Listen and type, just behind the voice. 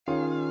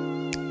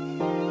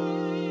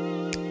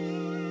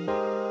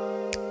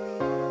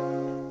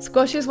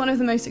Squash is one of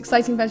the most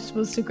exciting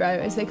vegetables to grow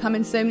as they come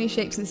in so many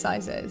shapes and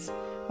sizes.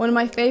 One of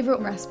my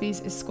favourite recipes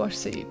is squash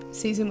soup,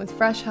 seasoned with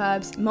fresh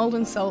herbs,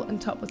 Maldon salt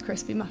and topped with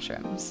crispy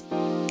mushrooms.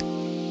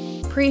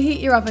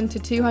 Preheat your oven to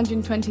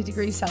 220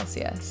 degrees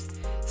Celsius.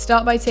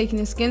 Start by taking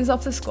the skins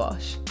off the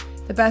squash.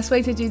 The best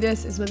way to do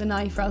this is with a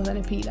knife rather than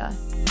a peeler.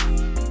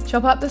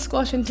 Chop up the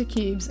squash into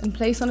cubes and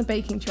place on a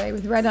baking tray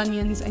with red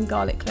onions and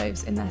garlic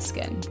cloves in their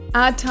skin.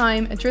 Add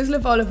thyme, a drizzle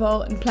of olive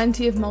oil and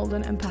plenty of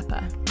Maldon and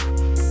pepper.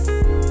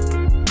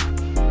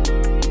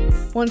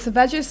 Once the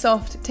veg is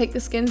soft, take the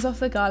skins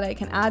off the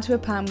garlic and add to a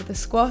pan with the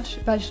squash,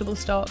 vegetable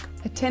stock,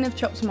 a tin of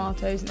chopped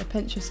tomatoes and a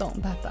pinch of salt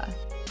and pepper.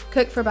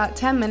 Cook for about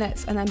 10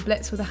 minutes and then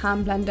blitz with a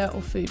hand blender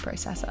or food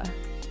processor.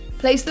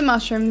 Place the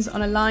mushrooms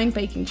on a lined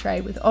baking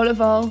tray with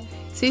olive oil,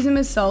 season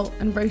with salt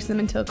and roast them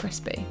until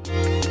crispy.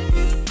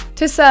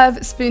 To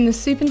serve, spoon the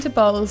soup into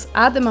bowls,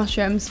 add the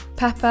mushrooms,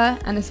 pepper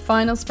and a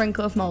final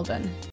sprinkle of Maldon.